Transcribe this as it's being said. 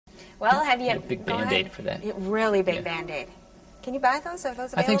Well, have you... A big Band-Aid for that. Really big Band-Aid. Can you buy those? Are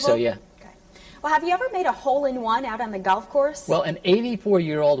those available? I think so, yeah. Okay. Well, have you ever made a hole-in-one out on the golf course? Well, an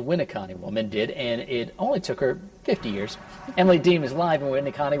 84-year-old Winneconne woman did, and it only took her 50 years. Emily Deem is live in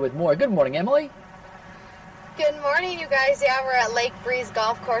Winneconne with more. Good morning, Emily. Good morning, you guys. Yeah, we're at Lake Breeze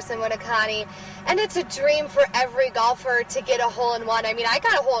Golf Course in Winneconne, and it's a dream for every golfer to get a hole-in-one. I mean, I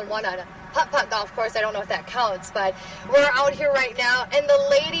got a hole-in-one on a putt-putt golf course. I don't know if that counts, but we're out here right now, and the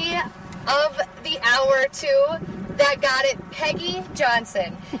lady of the hour, too, that got it, Peggy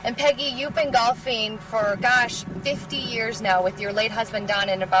Johnson. And Peggy, you've been golfing for, gosh, 50 years now with your late husband, Don.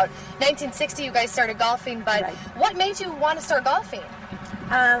 In about 1960, you guys started golfing, but what made you want to start golfing?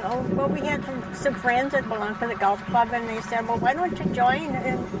 Well, we had some friends that belonged to the golf club, and they said, well, why don't you join?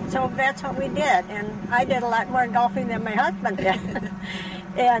 And so that's what we did. And I did a lot more golfing than my husband did.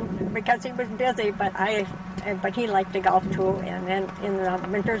 And because he was busy, but he liked to golf too. And then in the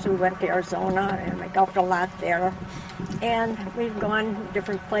winters we went to Arizona, and I golfed a lot there. And we've gone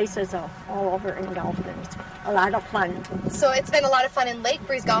different places all over and golfed, and it's a lot of fun. So it's been a lot of fun. In Lake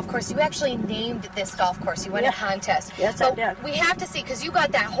Breeze Golf Course, you actually named this golf course. You won a contest. Yes, so I did. We have to see, because you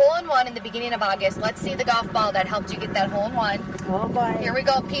got that hole-in-one in the beginning of August. Let's see the golf ball that helped you get that hole-in-one. Oh, boy. Here we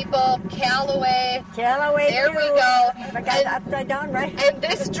go, people. Callaway. There we go. I got it upside down, right? And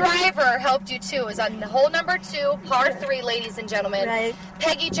this driver helped you, too. It was on hole number 2, par 3, ladies and gentlemen. Right.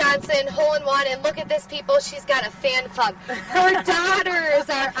 Peggy Johnson, hole-in-one. And look at this, people. She's got a fan club. Her daughters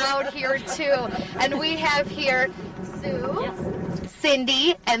are out here, too. And we have here Sue,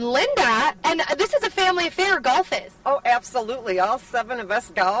 Cindy, and Linda. And this is a family affair, golf is. Oh, absolutely. All 7 of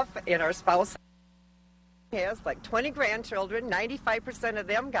us golf, and our spouse has like 20 grandchildren. 95% of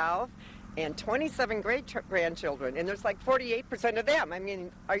them golf, and 27 great-grandchildren, and there's like 48% of them. I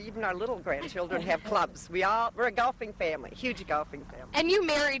mean, even our little grandchildren have clubs. We're a golfing family, huge golfing family. And you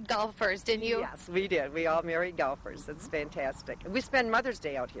married golfers, didn't you? Yes, we did. We all married golfers. It's fantastic. We spend Mother's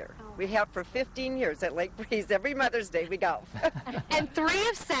Day out here. We have for 15 years at Lake Breeze. Every Mother's Day we golf. And 3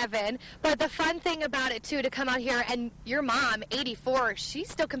 of 7, but the fun thing about it, too, to come out here, and your mom, 84, she's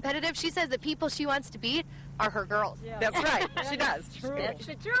still competitive. She says the people she wants to beat are her girls. Yeah. That's right. She does. That's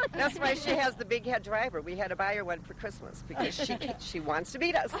the truth. That's why she has the big head driver. We had to buy her one for Christmas because she wants to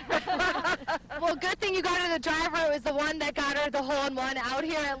beat us. Well, good thing you got her the driver. It was the one that got her the hole-in-one out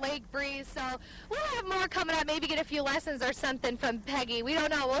here at Lake Breeze. So we'll have more coming up. Maybe get a few lessons or something from Peggy. We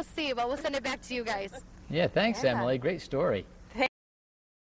don't know. We'll see, but we'll send it back to you guys. Yeah, thanks, Emily. Great story.